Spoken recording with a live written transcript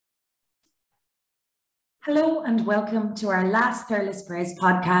Hello and welcome to our last Thurles Prayers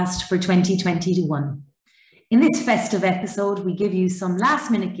podcast for 2021. In this festive episode, we give you some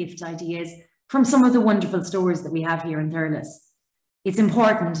last-minute gift ideas from some of the wonderful stores that we have here in Thurles. It's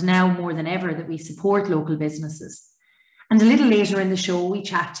important now more than ever that we support local businesses. And a little later in the show, we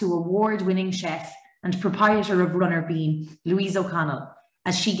chat to award-winning chef and proprietor of Runner Bean, Louise O'Connell,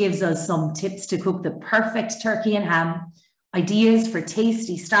 as she gives us some tips to cook the perfect turkey and ham, ideas for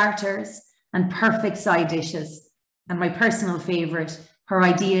tasty starters, and perfect side dishes, and my personal favourite, her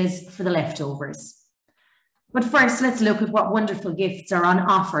ideas for the leftovers. But first, let's look at what wonderful gifts are on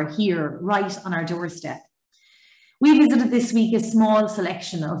offer here, right on our doorstep. We visited this week a small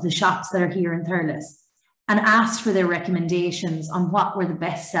selection of the shops that are here in Thurles and asked for their recommendations on what were the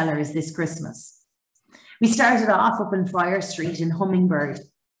best sellers this Christmas. We started off up in Friar Street in Hummingbird.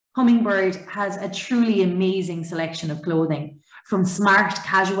 Hummingbird has a truly amazing selection of clothing, from smart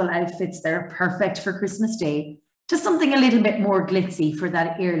casual outfits that are perfect for Christmas Day to something a little bit more glitzy for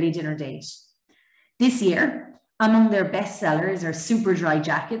that early dinner date. This year, among their best sellers are super dry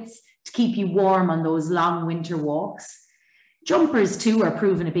jackets to keep you warm on those long winter walks. Jumpers too are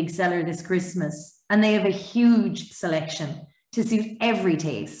proving a big seller this Christmas, and they have a huge selection to suit every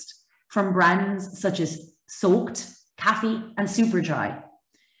taste, from brands such as Soaked, Cafe and Super Dry.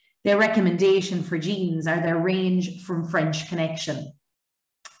 Their recommendation for jeans are their range from French Connection.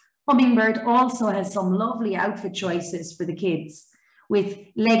 Hummingbird also has some lovely outfit choices for the kids, with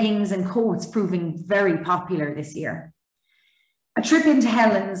leggings and coats proving very popular this year. A trip into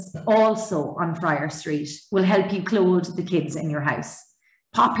Helen's, also on Friar Street, will help you clothe the kids in your house.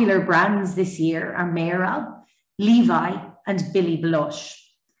 Popular brands this year are Meral, Levi and Billy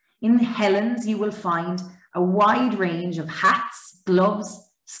Blush. In Helen's, you will find a wide range of hats, gloves,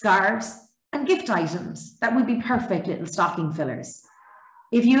 scarves and gift items that would be perfect little stocking fillers.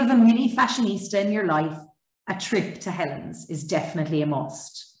 If you have a mini fashionista in your life, a trip to Helen's is definitely a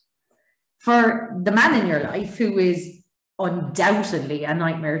must. For the man in your life who is undoubtedly a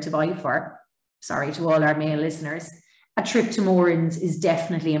nightmare to buy for, sorry to all our male listeners, a trip to Moran's is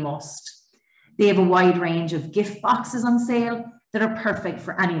definitely a must. They have a wide range of gift boxes on sale that are perfect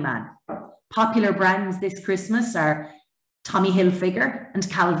for any man. Popular brands this Christmas are Tommy Hilfiger and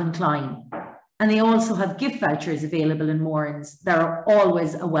Calvin Klein. And they also have gift vouchers available in Moran's that are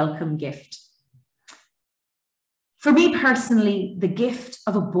always a welcome gift. For me personally, the gift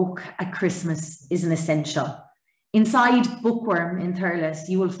of a book at Christmas is an essential. Inside Bookworm in Thurles,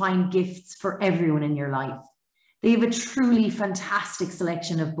 you will find gifts for everyone in your life. They have a truly fantastic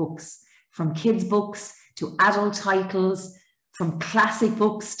selection of books, from kids' books to adult titles, from classic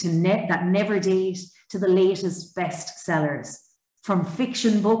books to that never date, to the latest bestsellers, from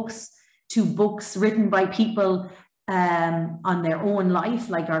fiction books to books written by people on their own life,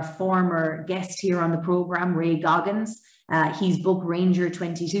 like our former guest here on the program, Ray Goggins. His book Ranger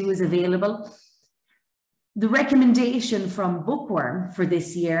 22 is available. The recommendation from Bookworm for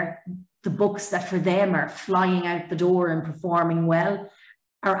this year, the books that for them are flying out the door and performing well,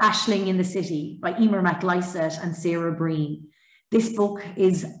 are Aisling in the City by Emer MacLysett and Sarah Breen. This book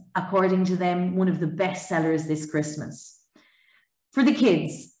is, according to them, one of the best sellers this Christmas. For the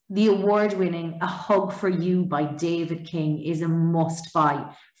kids, the award-winning A Hug for You by David King is a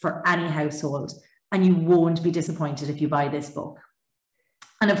must-buy for any household, and you won't be disappointed if you buy this book.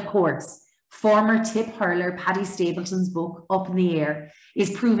 And of course, former tip hurler Paddy Stapleton's book, Up in the Air, is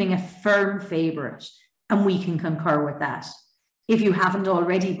proving a firm favourite, and we can concur with that. If you haven't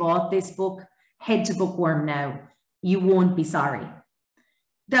already bought this book, head to Bookworm now. You won't be sorry.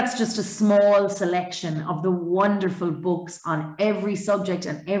 That's just a small selection of the wonderful books on every subject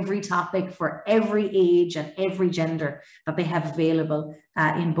and every topic for every age and every gender that they have available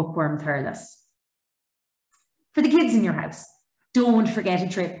in Bookworm Thurles. For the kids in your house, don't forget a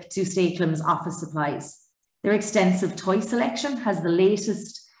trip to Stakelam's Office Supplies. Their extensive toy selection has the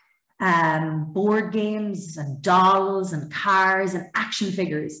latest board games and dolls and cars and action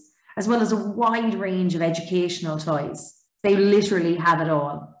figures, as well as a wide range of educational toys. They literally have it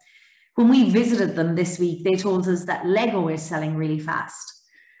all. When we visited them this week, they told us that Lego is selling really fast.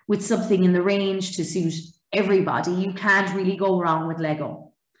 With something in the range to suit everybody, you can't really go wrong with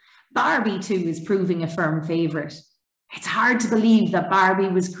Lego. Barbie too is proving a firm favourite. It's hard to believe that Barbie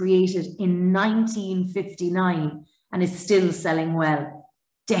was created in 1959 and is still selling well,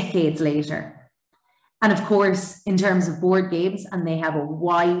 decades later. And of course, in terms of board games, and they have a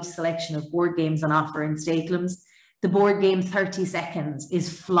wide selection of board games on offer in Stakelam's, the board game 30 Seconds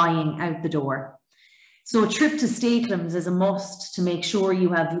is flying out the door. So a trip to Stakelam's is a must to make sure you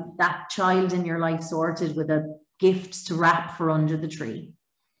have that child in your life sorted with a gift to wrap for under the tree.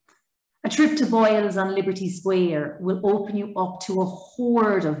 A trip to Boyle's on Liberty Square will open you up to a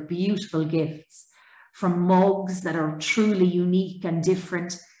hoard of beautiful gifts, from mugs that are truly unique and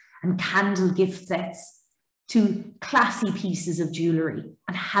different and candle gift sets to classy pieces of jewellery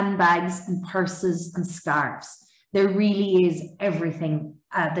and handbags and purses and scarves. There really is everything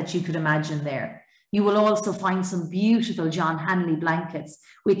that you could imagine there. You will also find some beautiful John Hanley blankets,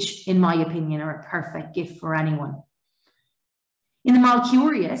 which in my opinion are a perfect gift for anyone. In the Mall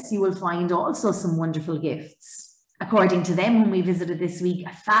Curious, you will find also some wonderful gifts. According to them, when we visited this week,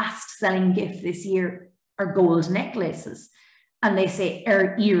 a fast-selling gift this year are gold necklaces. And they say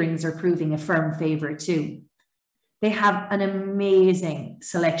earrings are proving a firm favourite too. They have an amazing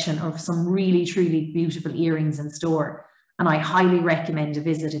selection of some really, truly beautiful earrings in store. And I highly recommend a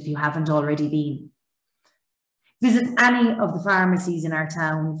visit if you haven't already been. Visit any of the pharmacies in our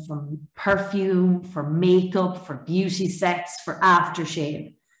town, from perfume, for makeup, for beauty sets, for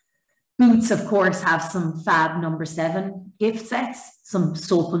aftershave. Boots, of course, have some fab number 7 gift sets, some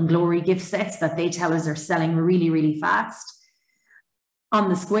Soap and Glory gift sets that they tell us are selling really, really fast. On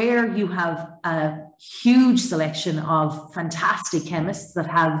the square, you have a huge selection of fantastic chemists that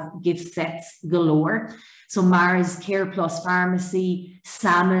have gift sets galore. So Mars, Care Plus Pharmacy,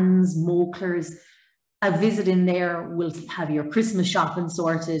 Salmons, Moklers. A visit in there will have your Christmas shopping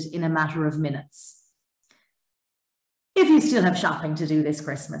sorted in a matter of minutes. If you still have shopping to do this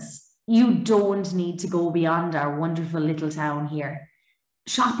Christmas, you don't need to go beyond our wonderful little town here.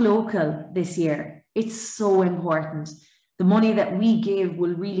 Shop local this year. It's so important. The money that we give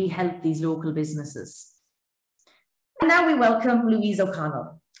will really help these local businesses. And now we welcome Louise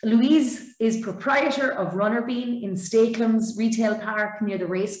O'Connell. Louise is proprietor of Runner Bean in Stakelands Retail Park near the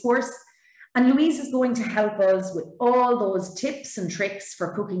racecourse. And Louise is going to help us with all those tips and tricks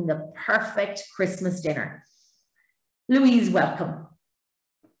for cooking the perfect Christmas dinner. Louise, welcome.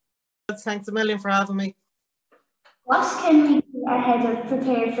 Thanks a million for having me. What can we do ahead of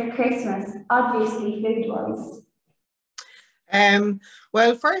prepare for Christmas, obviously food-wise?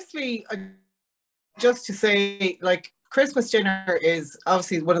 Well, firstly, just to say, like, Christmas dinner is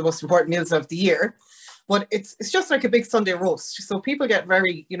obviously one of the most important meals of the year, but it's just like a big Sunday roast. So people get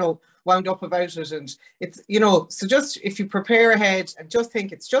very, wound up about it, and it's, so just if you prepare ahead and just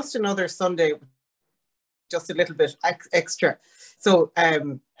think it's just another Sunday, just a little bit extra. So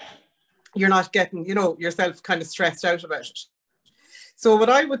you're not getting, yourself kind of stressed out about it. So what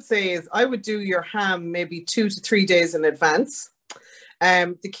I would say is I would do your ham maybe 2 to 3 days in advance.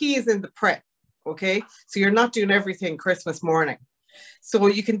 The key is in the prep, okay? So you're not doing everything Christmas morning. So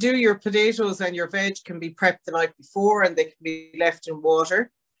you can do your potatoes and your veg can be prepped the night before, and they can be left in water,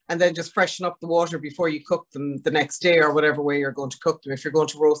 and then just freshen up the water before you cook them the next day, or whatever way you're going to cook them. If you're going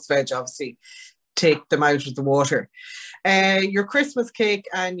to roast veg, obviously, take them out of the water. Your Christmas cake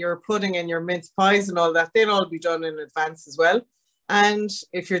and your pudding and your mince pies and all that, they'll all be done in advance as well. And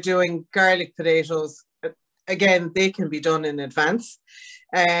if you're doing garlic potatoes, again, they can be done in advance.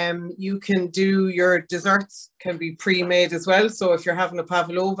 You can do your desserts, can be pre-made as well. So if you're having a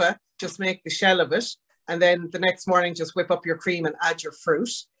pavlova, just make the shell of it. And then the next morning, just whip up your cream and add your fruit.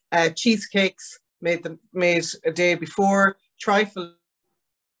 Cheesecakes made a day before. Trifle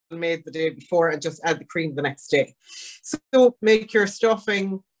made the day before, and just add the cream the next day. So make your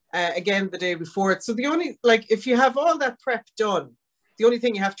stuffing again the day before. So the only, if you have all that prep done, the only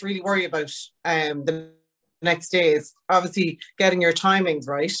thing you have to really worry about the next day is obviously getting your timings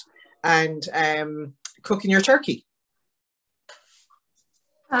right and cooking your turkey.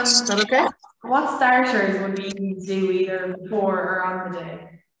 Is that okay? What starters would we do either before or on the day?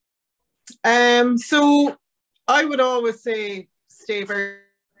 So I would always say stay very,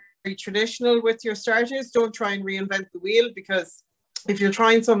 very traditional with your starters. Don't try and reinvent the wheel, because if you're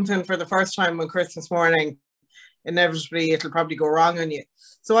trying something for the first time on Christmas morning, inevitably it'll probably go wrong on you.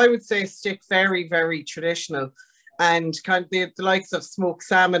 So I would say stick very, very traditional, and kind of the likes of smoked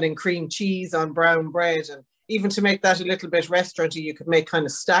salmon and cream cheese on brown bread. And even to make that a little bit restauranty, you could make kind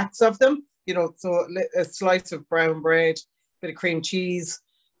of stacks of them, so a slice of brown bread, bit of cream cheese,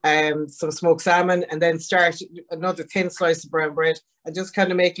 some smoked salmon, and then start another thin slice of brown bread, and just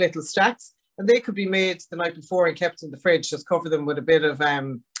kind of make little stacks. And they could be made the night before and kept in the fridge. Just cover them with a bit of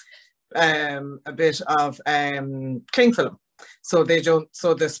cling film, so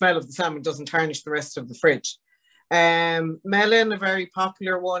the smell of the salmon doesn't tarnish the rest of the fridge. Melon, a very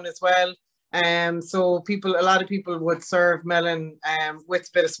popular one as well. So a lot of people would serve melon with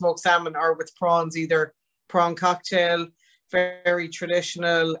a bit of smoked salmon or with prawns, either prawn cocktail, very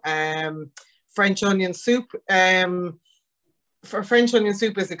traditional. French onion soup. For French onion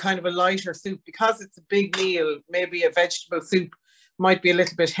soup is a kind of a lighter soup, because it's a big meal. Maybe a vegetable soup might be a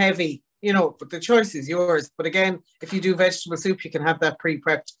little bit heavy, you know, but the choice is yours. But again, if you do vegetable soup, you can have that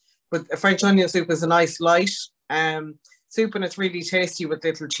pre-prepped. But a French onion soup is a nice light soup, and it's really tasty with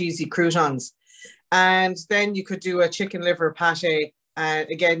little cheesy croutons. And then you could do a chicken liver pate.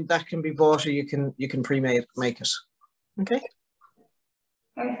 Again, that can be bought, or you can pre-make it. Okay.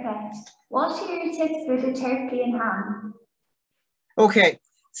 Perfect. What are your tips for the turkey and ham? Okay.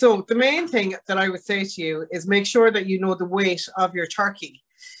 So the main thing that I would say to you is make sure that you know the weight of your turkey,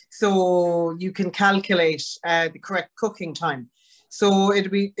 so you can calculate the correct cooking time. So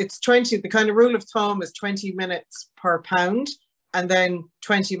it's 20. The kind of rule of thumb is 20 minutes per pound, and then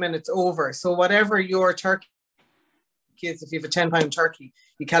 20 minutes over. So whatever your turkey is, if you have a 10-pound turkey,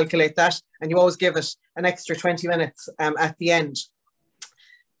 you calculate that, and you always give it an extra 20 minutes at the end.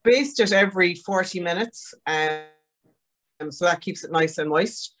 Baste it every 40 minutes. So that keeps it nice and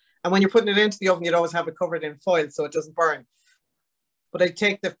moist. And when you're putting it into the oven, you'd always have it covered in foil so it doesn't burn. But I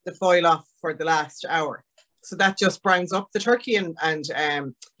take the foil off for the last hour. So that just browns up the turkey and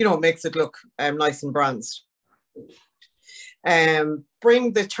you know, makes it look nice and bronzed.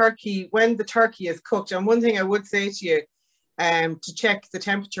 Bring the turkey, when the turkey is cooked, and one thing I would say to you to check the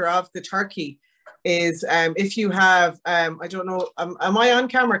temperature of the turkey is if you have, I don't know, am I on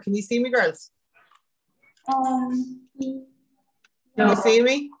camera? Can you see me, girls? Can you see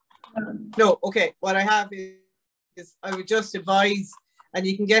me? No. Okay. What I have is I would just advise, and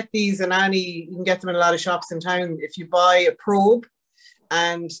you can get these in you can get them in a lot of shops in town. If you buy a probe,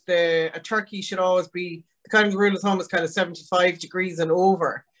 and a turkey should always be, the kind of rule of thumb is kind of 75 degrees and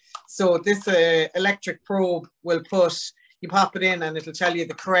over. So this electric probe will you pop it in and it'll tell you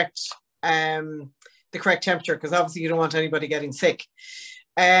the correct temperature, because obviously you don't want anybody getting sick.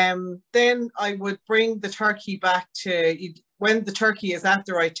 Then I would bring the turkey back when the turkey is at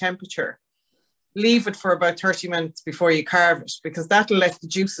the right temperature, leave it for about 30 minutes before you carve it, because that'll let the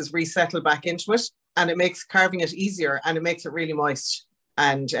juices resettle back into it, and it makes carving it easier, and it makes it really moist.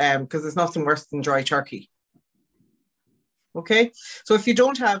 And because there's nothing worse than dry turkey. Okay, so if you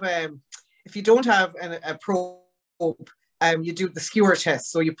don't have a probe, you do the skewer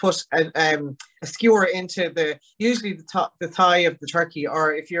test. So you put a skewer into usually the thigh of the turkey,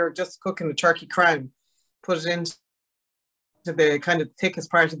 or if you're just cooking the turkey crown, put it into the kind of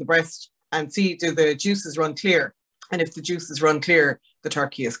thickest part of the breast and see, do the juices run clear? And if the juices run clear, the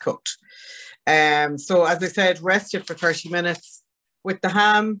turkey is cooked. So as I said, rest it for 30 minutes. With the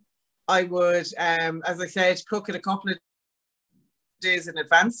ham, I would, as I said, cook it a couple of days in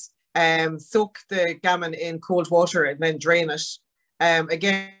advance. Soak the gammon in cold water and then drain it.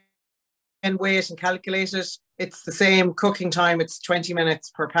 Again, weigh it and calculate it. It's the same cooking time. It's 20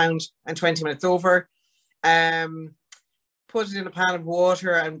 minutes per pound and 20 minutes over. Put it in a pan of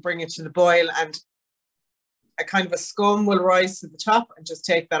water and bring it to the boil, and a kind of a scum will rise to the top, and just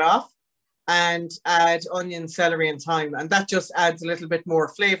take that off and add onion, celery and thyme, and that just adds a little bit more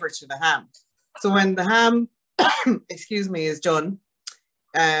flavour to the ham. So when the ham excuse me, is done,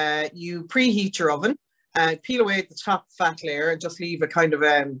 you preheat your oven and peel away the top fat layer and just leave a kind of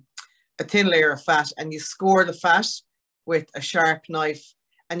a thin layer of fat, and you score the fat with a sharp knife,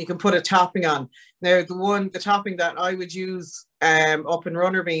 and you can put a topping on. Now the topping that I would use up in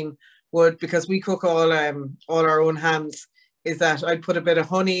Runnerbean would, because we cook all our own hams, is that I'd put a bit of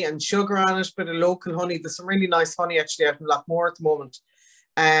honey and sugar on it, a bit of local honey. There's some really nice honey actually out in Lockmore at the moment.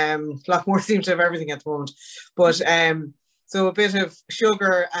 Lockmore seems to have everything at the moment, but so a bit of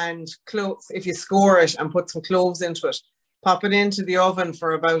sugar and cloves, if you score it and put some cloves into it, pop it into the oven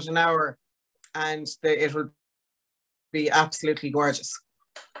for about an hour, and it will be absolutely gorgeous.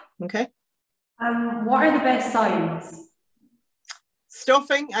 Okay. What are the best sides?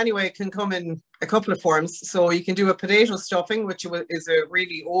 Stuffing, anyway, can come in a couple of forms. So you can do a potato stuffing, which is a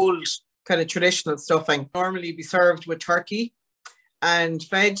really old kind of traditional stuffing. Normally be served with turkey and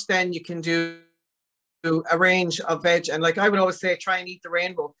veg. Then you can do a range of veg, and like I would always say, try and eat the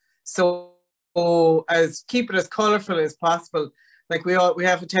rainbow. So keep it as colourful as possible. Like we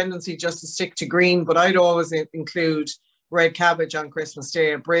have a tendency just to stick to green, but I'd always include red cabbage on Christmas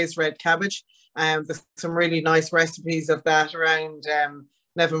Day, a braised red cabbage. There's some really nice recipes of that around.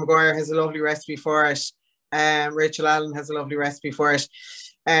 Neville Maguire has a lovely recipe for it. Rachel Allen has a lovely recipe for it.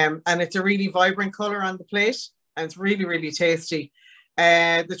 And it's a really vibrant colour on the plate, and it's really, really tasty.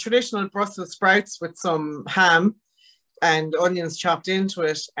 The traditional Brussels sprouts with some ham and onions chopped into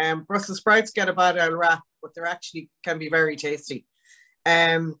it. Brussels sprouts get a bad old rap, but they actually can be very tasty.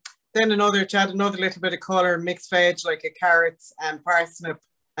 Then to add another little bit of colour, mixed veg like a carrots and parsnip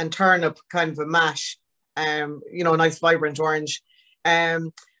and turnip, kind of a mash. You know, a nice vibrant orange.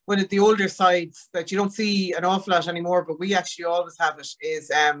 one of the older sides that you don't see an awful lot anymore, but we actually always have it,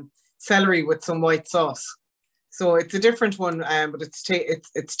 is celery with some white sauce. So it's a different one, but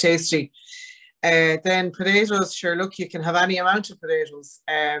it's tasty. Then potatoes, sure, look, you can have any amount of potatoes.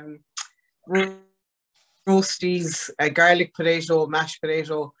 Roasties, garlic potato, mashed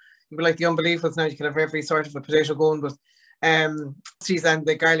potato. You'd be like the Unbelievers now, you can have every sort of a potato going, but roasties and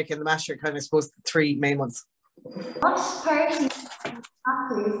the garlic and the mash are kind of supposed to be the three main ones. What party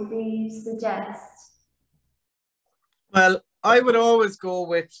crackers do you suggest? Well, I would always go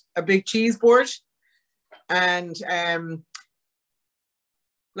with a big cheese board, and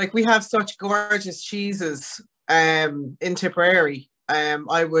like we have such gorgeous cheeses in Tipperary. I'd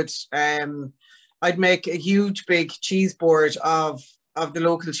make a huge big cheese board of the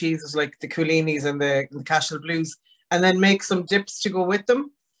local cheeses like the Coulinis and the Cashel Blues, and then make some dips to go with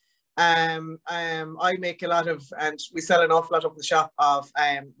them. I make a lot of, and we sell an awful lot up in the shop of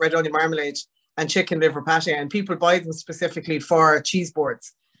red onion marmalade and chicken liver pate, and people buy them specifically for cheese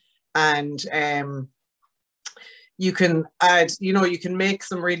boards. And you can add, you can make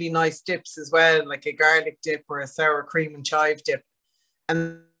some really nice dips as well, like a garlic dip or a sour cream and chive dip.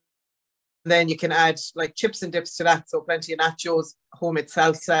 And then you can add like chips and dips to that. So plenty of nachos, homemade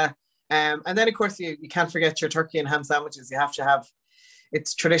salsa. And then of course you can't forget your turkey and ham sandwiches. You have to have,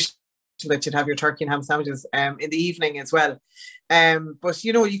 it's tradition that you'd have your turkey and ham sandwiches in the evening as well. But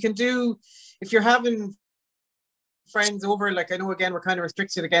you can do, if you're having friends over, like I know again, we're kind of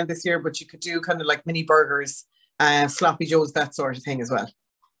restricted again this year, but you could do kind of like mini burgers, sloppy joes, that sort of thing as well.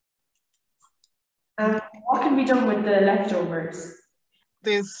 What can be done with the leftovers?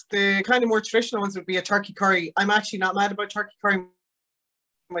 There's the kind of more traditional ones would be a turkey curry. I'm actually not mad about turkey curry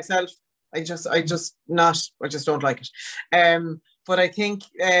myself. I just don't like it. But I think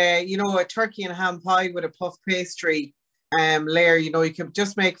a turkey and ham pie with a puff pastry layer, you can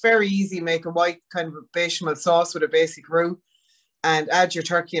just make very easy, make a white kind of a bechamel sauce with a basic roux and add your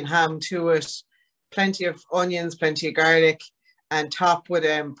turkey and ham to it. Plenty of onions, plenty of garlic, and top with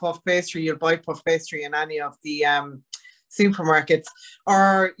puff pastry. You'll buy puff pastry in any of the supermarkets,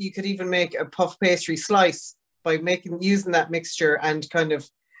 or you could even make a puff pastry slice by using that mixture and kind of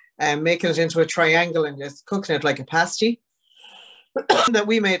making it into a triangle and just cooking it like a pasty. That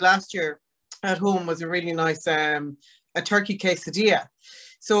we made last year at home was a really nice a turkey quesadilla.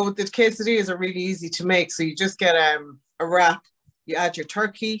 So the quesadillas are really easy to make. So you just get a wrap, you add your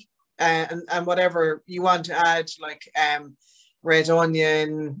turkey and whatever you want to add, like red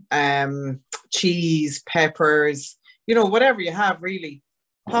onion, cheese, peppers, whatever you have really.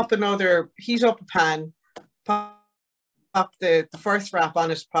 Heat up a pan, pop the first wrap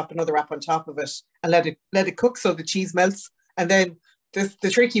on it, pop another wrap on top of it, and let it cook so the cheese melts. And then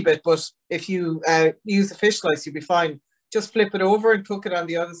the tricky bit, but if you use a fish slice, you'll be fine. Just flip it over and cook it on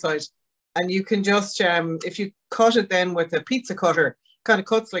the other side. And you can just, if you cut it then with a pizza cutter, kind of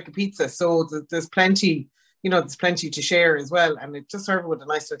cuts like a pizza. So there's plenty, there's plenty to share as well. And it just serve it with a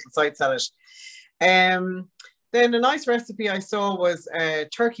nice little side salad. Then a nice recipe I saw was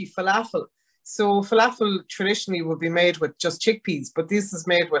turkey falafel. So falafel traditionally would be made with just chickpeas, but this is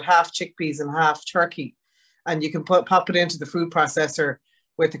made with half chickpeas and half turkey. And you can pop it into the food processor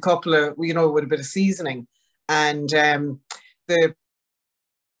with a couple of, with a bit of seasoning. And the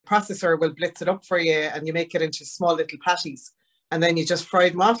processor will blitz it up for you and you make it into small little patties. And then you just fry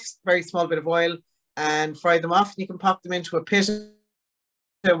them off, very small bit of oil, and fry them off. And you can pop them into a pita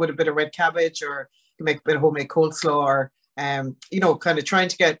with a bit of red cabbage, or you can make a bit of homemade coleslaw, or kind of try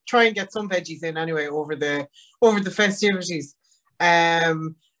and get some veggies in anyway over the festivities.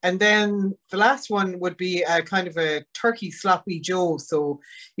 And then the last one would be a kind of a turkey sloppy joe. So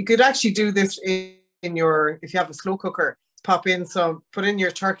you could actually do this in your, if you have a slow cooker, put in your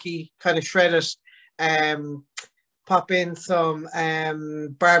turkey, kind of shred it, pop in some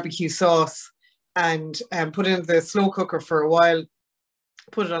barbecue sauce and put it in the slow cooker for a while,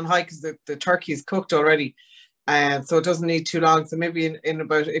 put it on high because the turkey is cooked already. So it doesn't need too long. So maybe in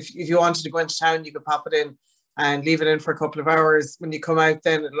about, if you wanted to go into town, you could pop it in and leave it in for a couple of hours. When you come out,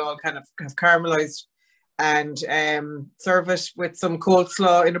 then it'll all kind of have caramelized, and serve it with some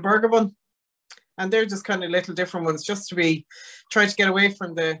coleslaw in a burger bun. And they're just kind of little different ones, just to try to get away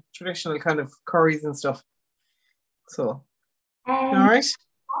from the traditional kind of curries and stuff. So, all right.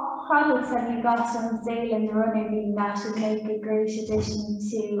 What products have you got on sale in the runner being that would make a great addition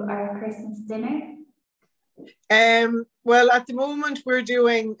to our Christmas dinner? Well, at the moment we're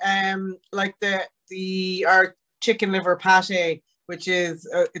doing like our chicken liver pate, which is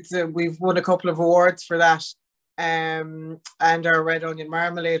we've won a couple of awards for that, and our red onion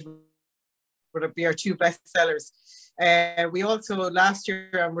marmalade would be our two best sellers. We also last year,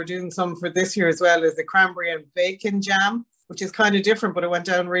 and we're doing some for this year as well, is the cranberry and bacon jam, which is kind of different, but it went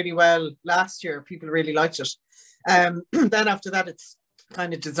down really well last year. People really liked it. Then after that, it's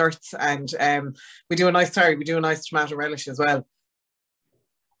kind of desserts, and we do a nice tomato relish as well.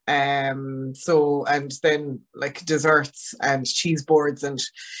 So, and then like desserts and cheese boards, and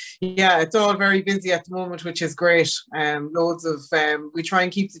yeah, it's all very busy at the moment, which is great. Loads of we try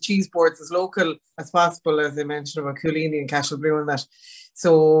and keep the cheese boards as local as possible, as I mentioned about Coolini and Cashel Blue and that.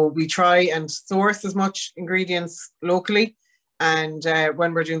 So we try and source as much ingredients locally, and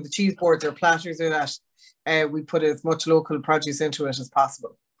when we're doing the cheese boards or platters or that, we put as much local produce into it as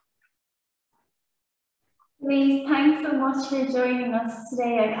possible. Louise, thanks so much for joining us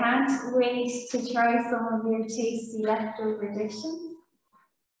today. I can't wait to try some of your tasty leftover dishes.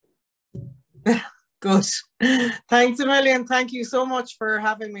 Good. Thanks a million. Thank you so much for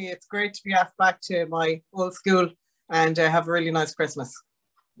having me. It's great to be asked back to my old school, and have a really nice Christmas.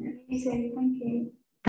 You too. Thank you.